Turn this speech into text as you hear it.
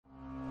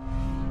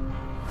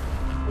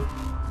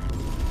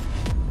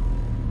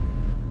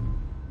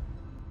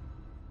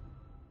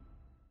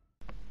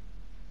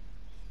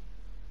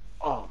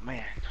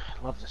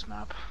Love this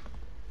map.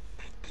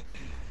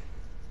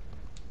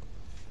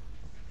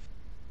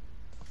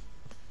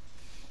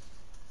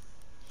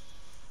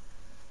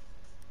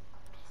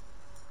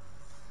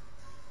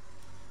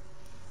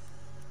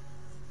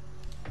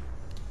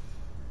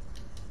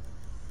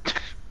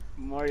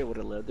 Mario would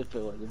have lived if it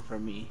wasn't for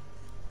me.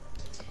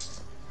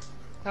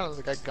 I don't know,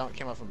 the guy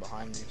came up from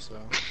behind me, so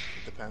it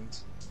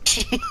depends.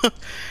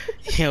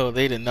 Yo,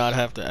 they did not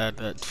have to add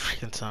that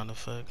freaking sound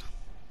effect.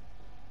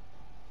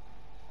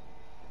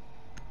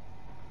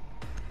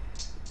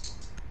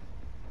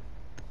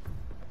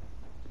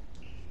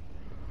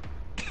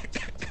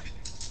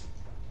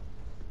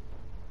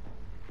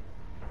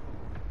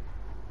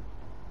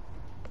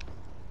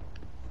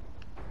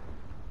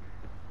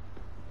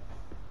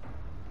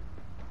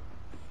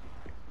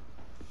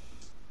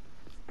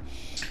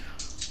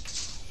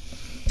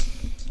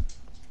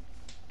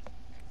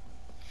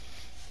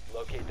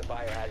 Locate the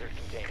biohazard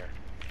container.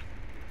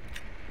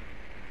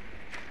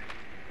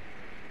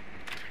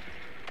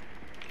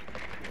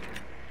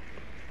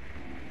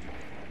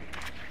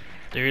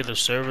 They're either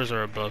servers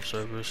or above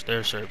servers.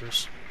 They're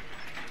servers.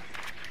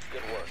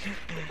 Good work.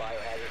 The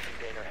biohazard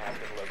container has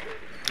been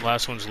located.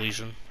 Last one's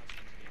Legion.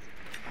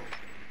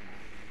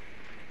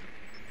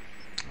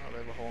 Oh, they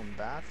have a hole in the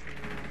bathroom.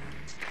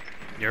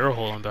 You're a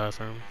hole in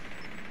bathroom.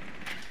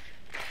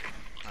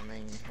 I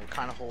mean, what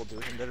kind of hole, dude?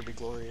 It better be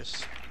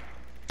glorious.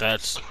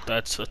 That's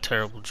a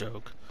terrible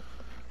joke.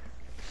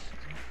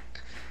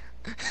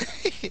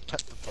 He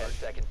left the 10 part.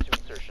 seconds to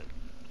insertion.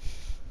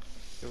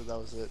 Dude, that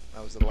was it.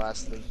 That was the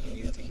last thing he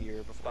needed to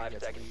hear before 5 he got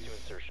to seconds leave. to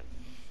insertion.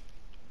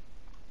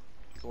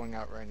 Going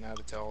out right now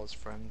to tell his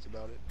friends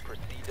about it.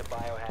 Proceed to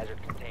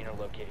biohazard container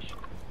location.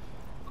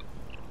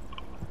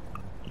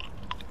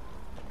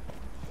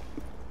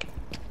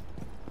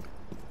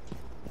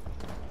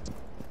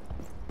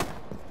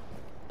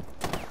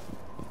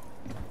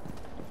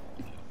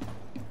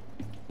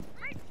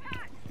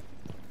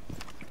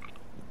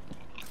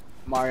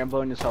 Mario, I'm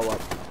blowing this hell up.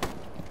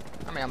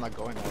 I mean, I'm not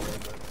going that way,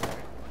 but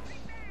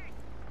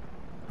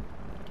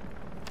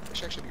I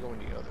should actually be going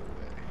the other way.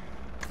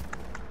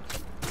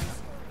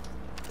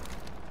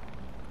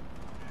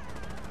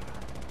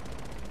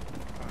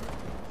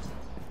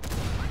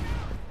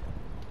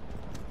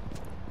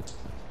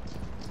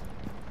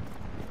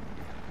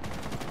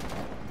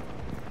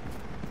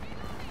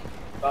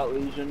 About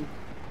Legion.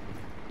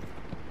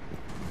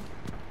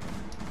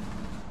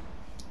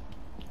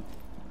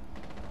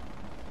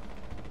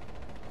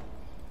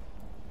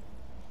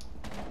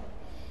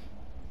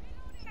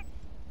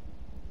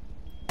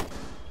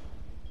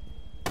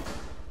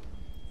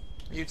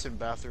 Mute's in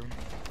bathroom.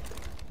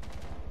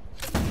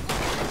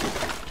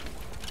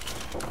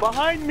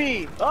 Behind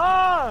me!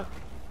 Ah!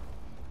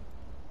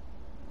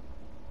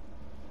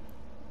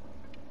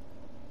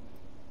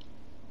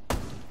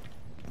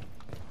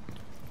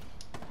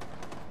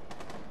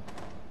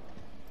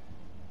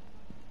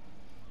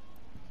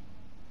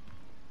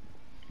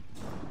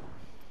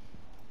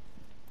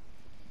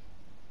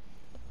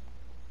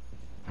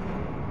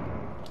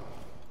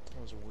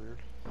 That was weird.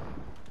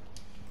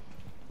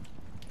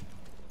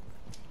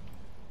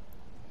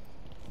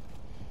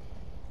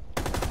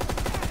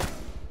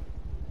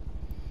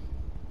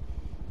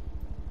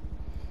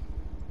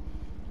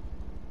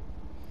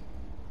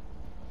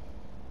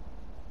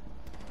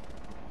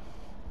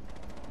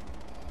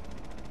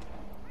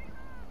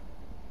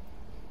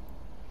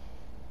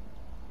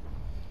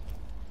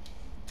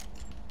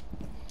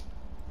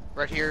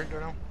 Right here,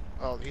 Dono.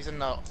 Oh, he's in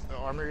the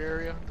armory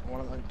area.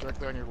 One of them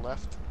directly on your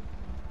left.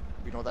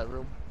 You know that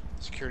room?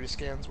 Security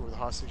scans where the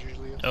hostage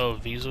usually is. Oh,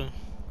 Visa.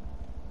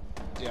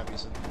 Yeah,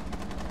 he's in.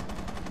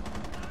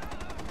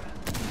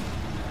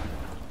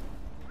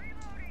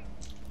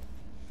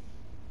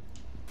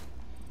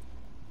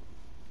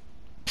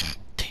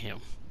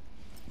 Damn.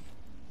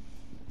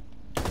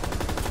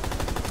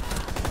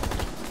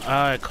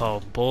 I call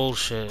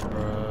bullshit,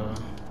 bro.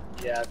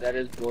 Yeah, that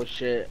is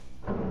bullshit.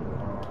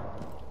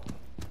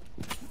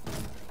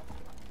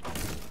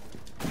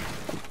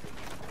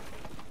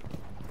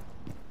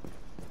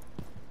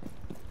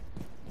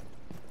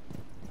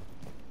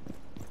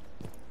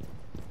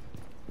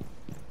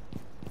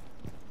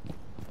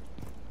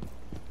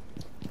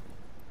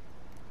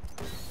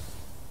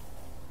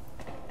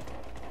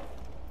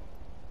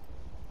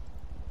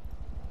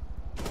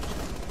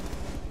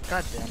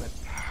 God damn it.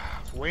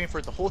 I was waiting for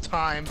it the whole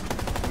time.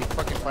 And he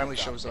fucking finally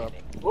shows up.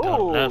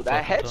 Ooh, that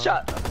that fucking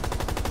headshot.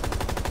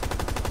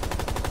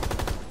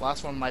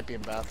 Last one might be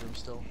in bathroom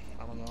still.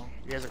 I don't know.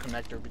 He has a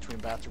connector between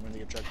bathroom and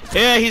the objective.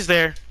 Yeah, he's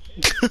there.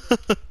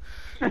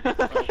 Live,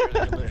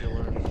 you'll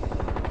learn.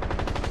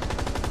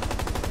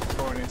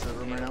 Going into the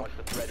room right now. Once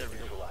the threat is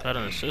neutralized. Got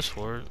an assist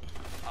for it.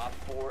 Op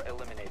 4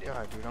 eliminated.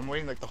 God, dude, I'm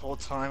waiting like the whole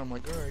time. I'm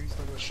like, alright, he's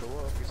not gonna show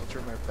up. He's gonna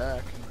turn my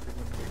back and we're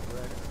gonna get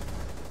wrecked.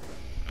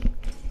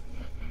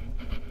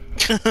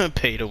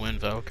 Pay to win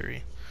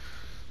Valkyrie.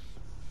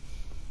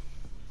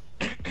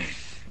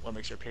 What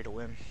makes her pay to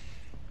win?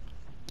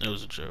 It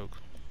was a joke.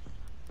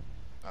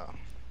 Oh,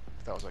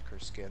 that was like her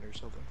skin or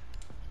something.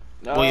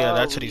 Well, yeah,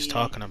 that's what he's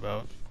talking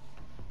about.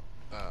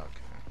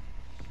 Okay.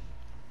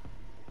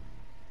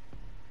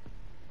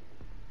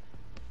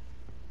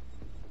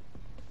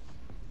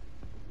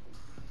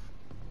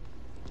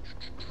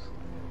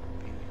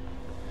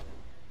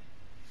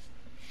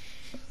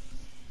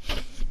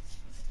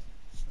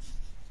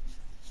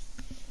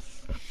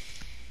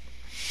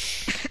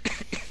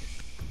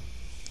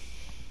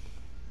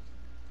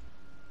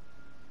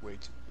 Way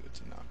too good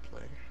to not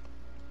play.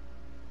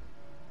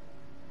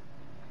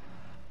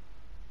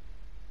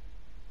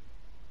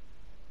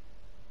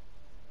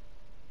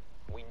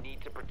 We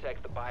need to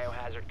protect the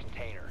biohazard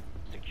container.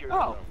 Secure the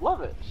Oh, room.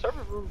 love it.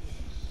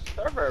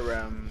 Server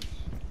rooms.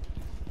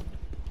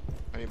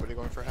 Anybody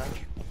going for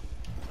hatch?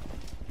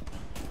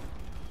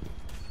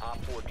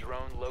 Op 4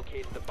 drone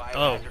located the Oh,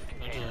 biohazard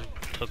container.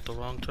 took the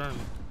wrong turn.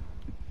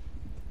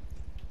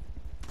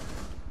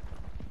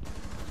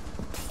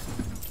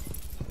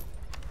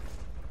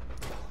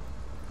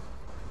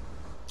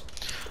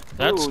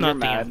 That's Ooh, not you're the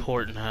mad.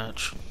 important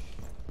hatch.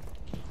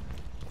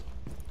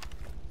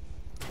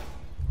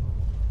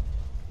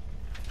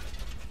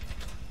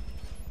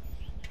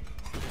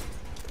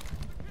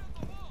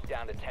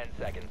 Down to 10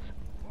 seconds.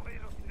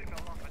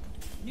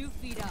 New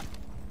feed up.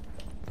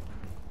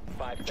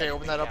 5 seconds. Jay,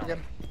 open that to up count.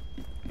 again.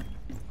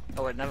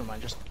 Oh wait, never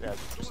mind. Just do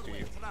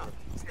you.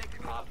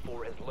 Op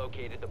 4 has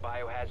located the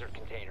biohazard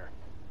container.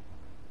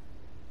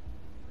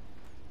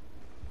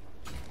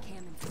 Cam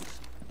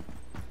infection.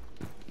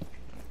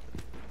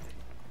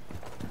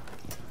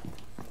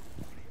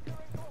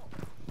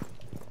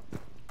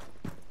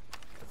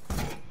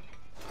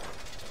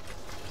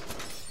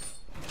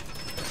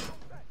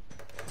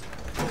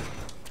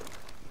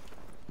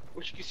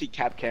 Wish you could see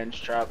Capcan's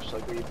traps,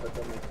 like where you put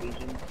them in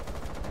Legion.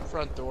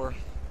 Front door.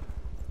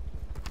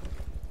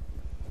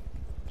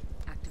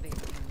 Activate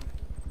camera.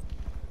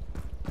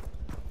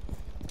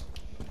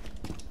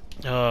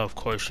 Oh, of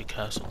course you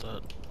castled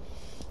that.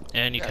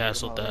 And you Yeah,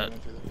 castled you're not that.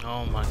 letting me do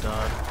Oh my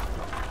god.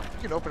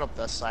 You can open up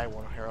that side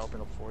one. Here, I'll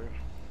open up for you.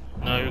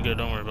 No, you're good.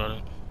 Don't worry about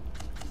it.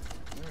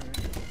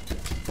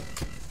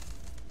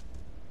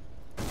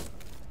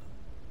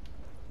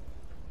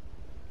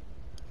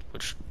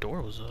 Which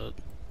door was that?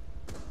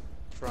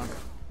 Front.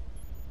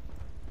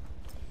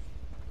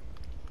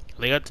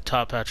 They got the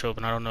top hatch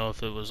open. I don't know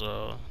if it was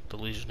the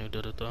Legion who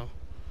did it though.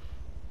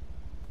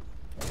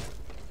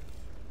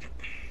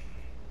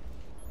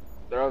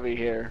 They're over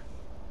here.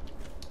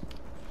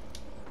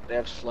 They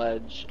have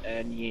Sledge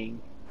and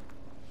Ying.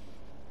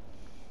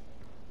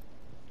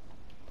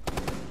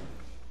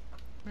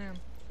 Man.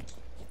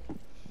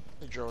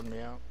 They droned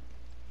me out.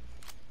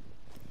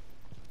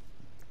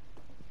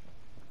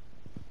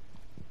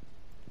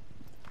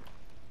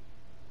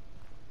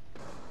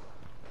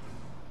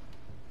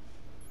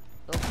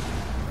 Oh.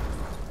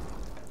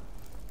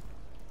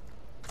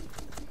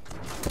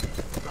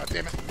 God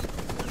damn it.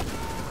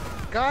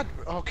 God,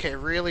 okay,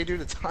 really,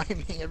 dude, the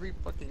timing every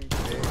fucking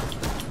day.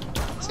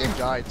 Same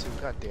guy, too,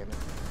 god damn it.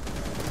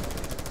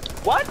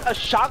 What? A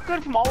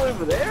shotgun from all the way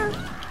over there?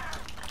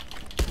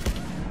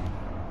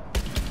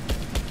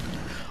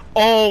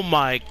 Oh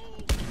my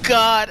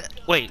god.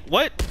 Wait,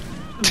 what?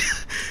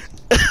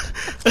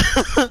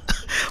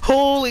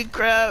 Holy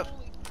crap.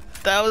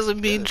 That was a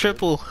mean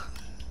triple.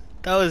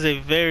 That was a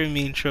very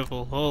mean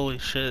triple. Holy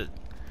shit.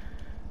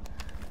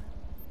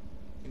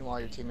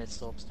 Meanwhile, your teammate's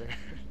still upstairs.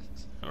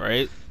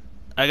 Right?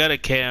 I got a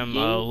cam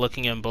Ying?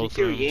 looking in both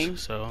kill Ying?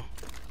 rooms, so.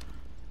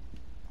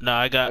 No,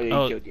 I got. Oh, yeah, you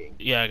Oh, killed Ying.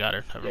 yeah, I got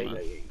her. Never Yeah,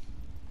 mind. yeah.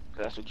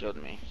 That's what killed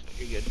me.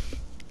 So you're good.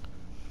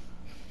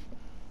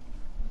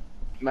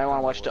 You might want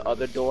to watch the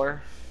other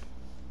door.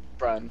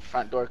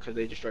 Front door, because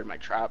they destroyed my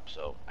trap,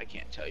 so I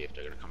can't tell you if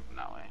they're going to come from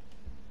that way.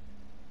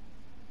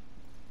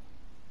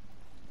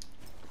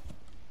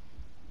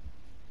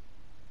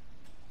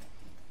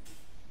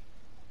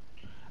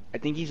 I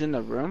think he's in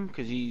the room,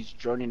 because he's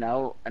droning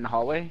out in the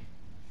hallway.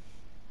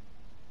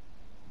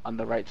 On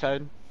the right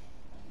side.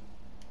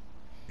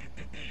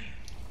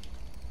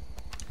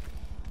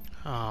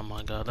 Oh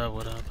my god, that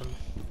would happen.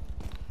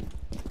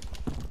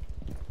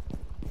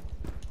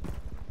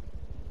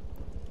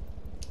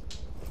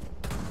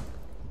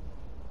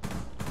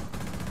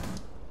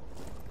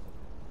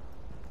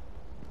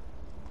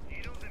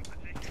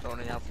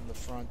 Droning out from the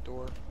front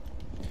door.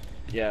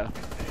 Yeah.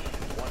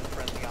 One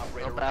friendly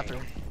operator Oh,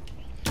 bathroom.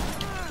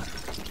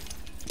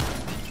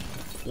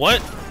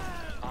 What? remaining.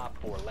 Op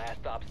 4, last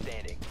stop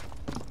standing.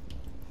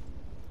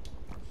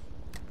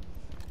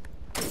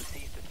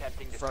 Cease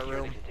attempting to Front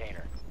secure room. the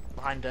container.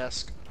 Behind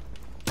desk.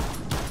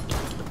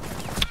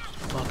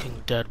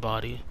 Fucking dead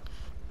body.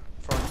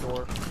 Front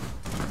door.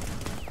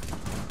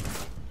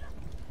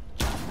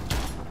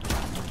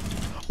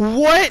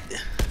 What?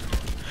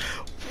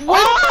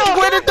 What?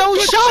 Where did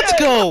those shots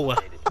go?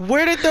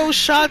 Where did those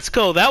shots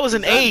go? That was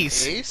an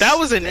ace. ace? That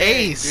was an Dang,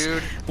 ace.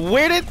 dude.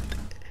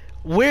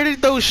 Where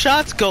did those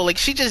shots go? Like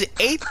she just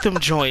ate them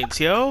joints,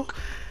 yo.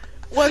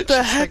 What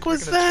the She's heck like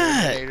was freaking a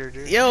that? Terminator,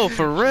 dude. Yo,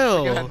 for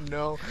real.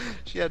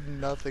 She had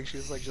nothing. She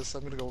was like,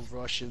 I'm gonna go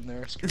rush in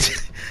there. Screw it.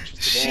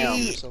 Just She a bomb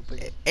or something.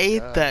 ate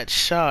God. that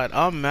shot.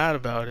 I'm mad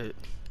about it.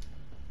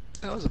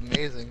 That was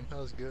amazing. That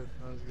was good.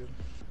 That was good.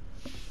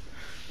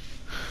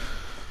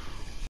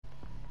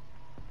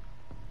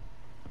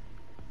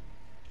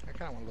 I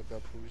kind of want to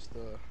look up who's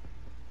the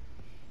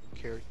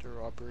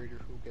character operator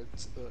who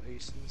gets the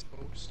aces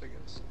most, I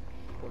guess,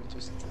 according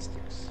to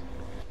statistics.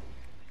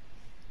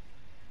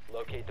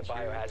 Locate the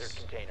biohazard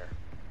container.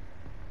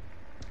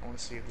 I want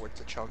to see what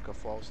Tachanka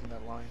falls in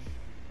that line.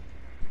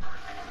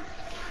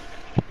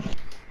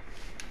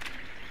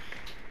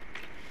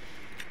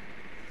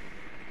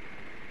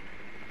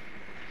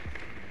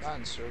 Not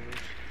in servers.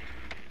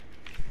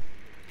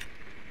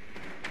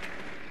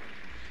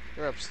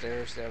 They're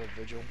upstairs, they have a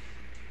vigil.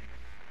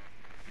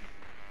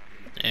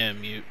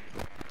 And mute.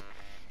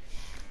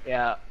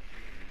 Yeah.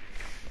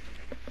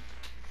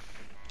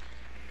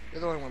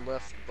 You're the only one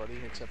left, buddy,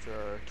 except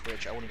for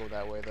Twitch. I want to go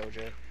that way, though,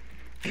 Jay.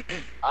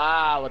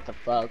 Ah, what the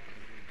fuck?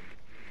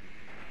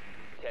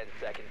 10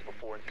 seconds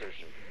before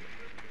insertion.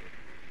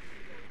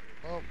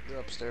 Well, they're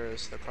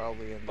upstairs. They're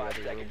probably in the 5 other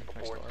room seconds next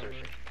before to Armory.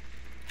 insertion.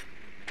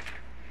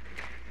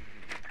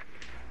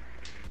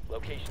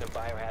 Location of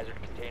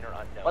biohazard container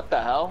unknown. What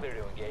the hell? Clear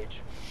to engage.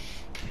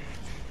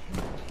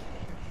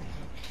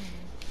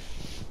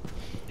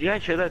 You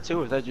guys hear that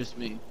too, or is that just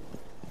me?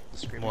 The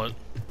screaming What?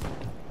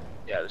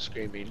 Yeah, the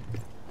screaming.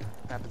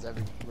 happens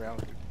every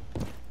round.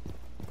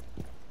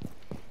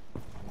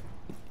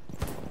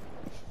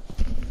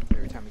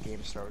 Every time the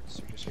game starts,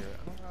 you just hear it.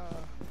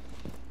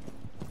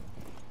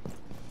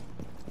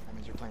 That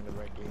means you're playing the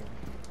right game.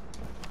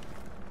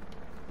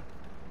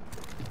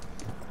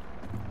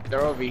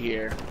 They're over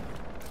here.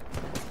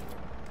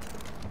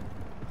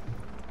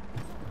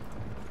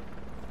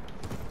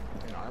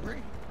 In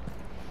Armory?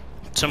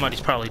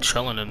 Somebody's probably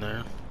chilling in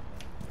there.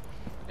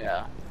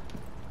 Yeah.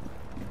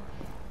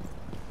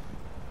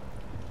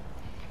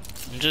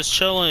 I'm just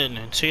chilling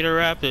in Cedar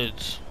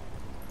Rapids.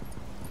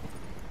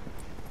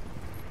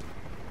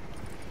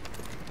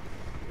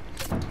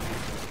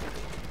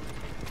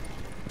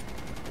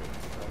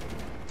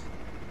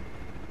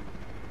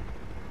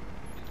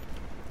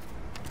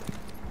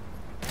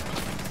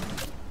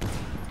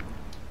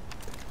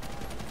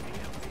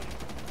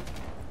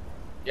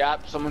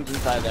 Yep, someone's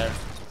inside there.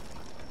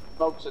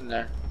 Smoke's in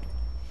there.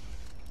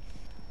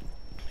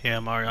 Yeah,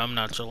 Mario, I'm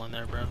not chilling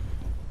there, bro.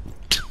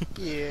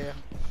 Yeah.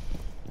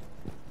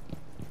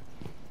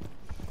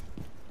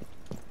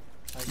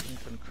 I can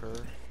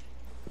concur.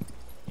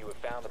 You have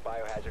found the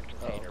biohazard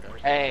container. okay.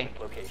 Proceed Hey. to its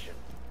location.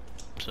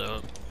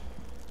 So,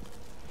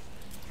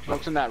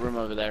 Smoke's in that room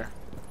over there.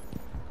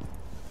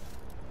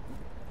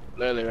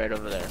 Literally right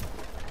over there.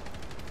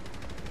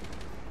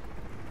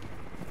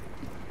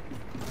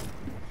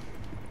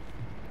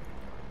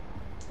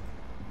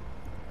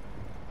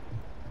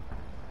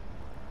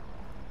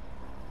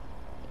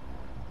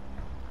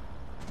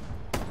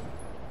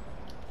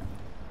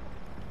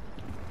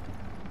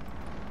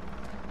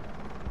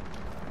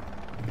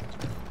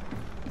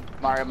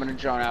 Mario, I'm gonna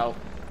drone out.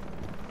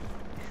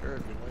 Sure,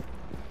 if you like.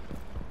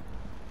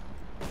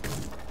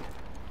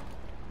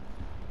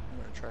 I'm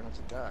gonna try not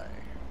to die.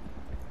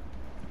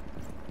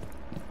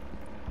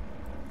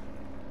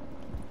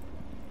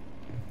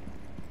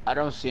 I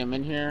don't see him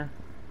in here.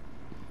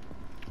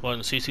 what, in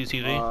the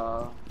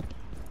CCTV?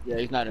 Yeah,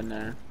 he's not in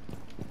there.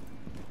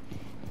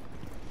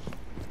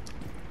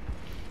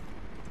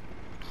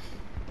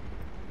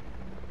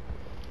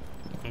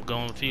 I'm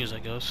going with Fuse, I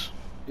guess.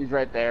 He's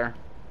right there.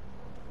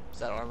 Is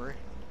that Armory?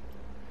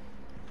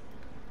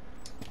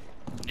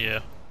 Yeah.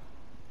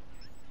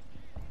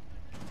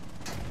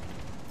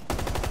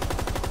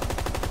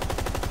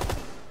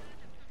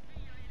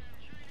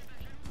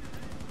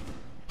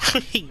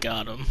 He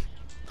got him.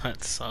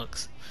 That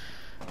sucks.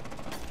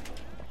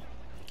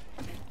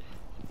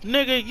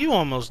 Nigga, you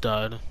almost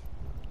died.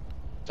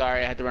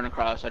 Sorry, I had to run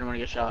across. I didn't want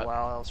to get Oh, shot.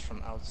 wow, that was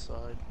from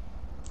outside.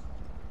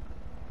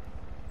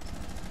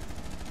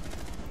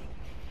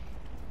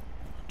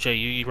 Jay,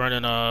 you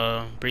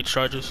running breach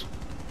charges?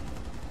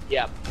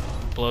 Yep.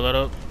 Blow that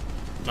up.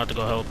 Not to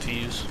go help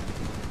Fuse.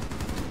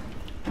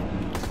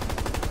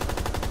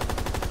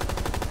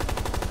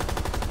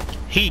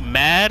 He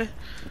mad?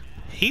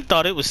 He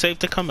thought it was safe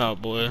to come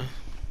out, boy.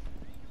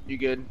 You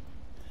good?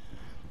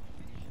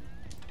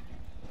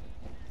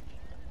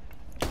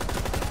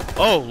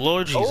 Oh,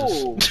 Lord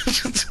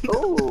Jesus.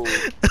 Oh.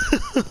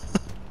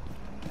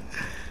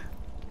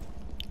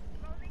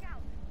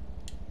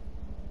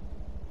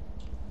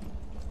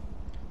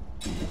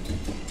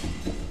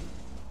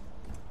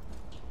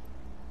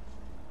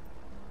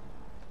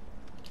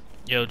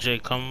 Yo, Jay,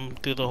 come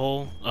through the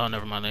hole. Oh,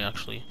 never mind. They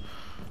actually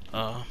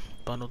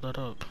bundled that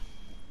up.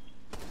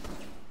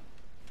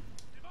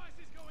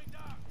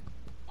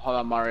 Hold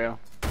on, Mario.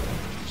 There's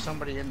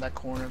somebody in that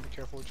corner, be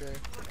careful, Jay.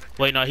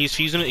 Wait, no, he's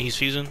fusing it. He's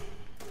fusing.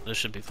 This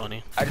should be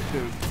funny. I just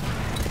moved.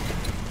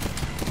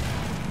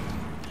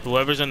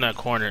 Whoever's in that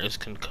corner is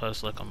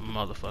concussed like a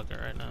motherfucker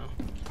right now.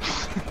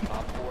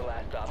 Op 4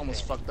 last stop Almost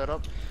standing. fucked that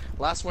up.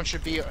 Last one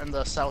should be in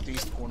the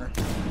southeast corner.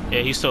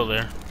 Yeah, he's still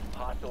there.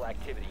 Hostile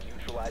activity.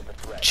 Neutralize the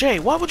threat. Jay,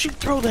 why would you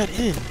throw that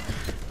in?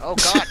 Oh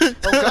god!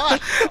 Oh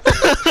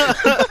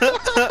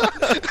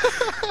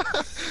god!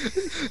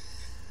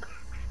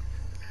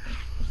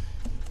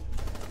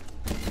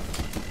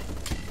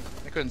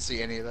 didn't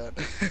see any of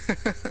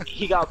that.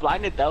 He got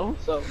blinded though,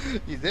 so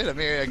You did. I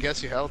mean, I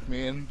guess you helped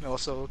me and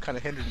also kind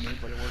of hindered me,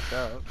 but it worked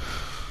out.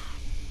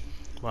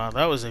 Wow,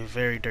 that was a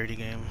very dirty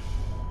game.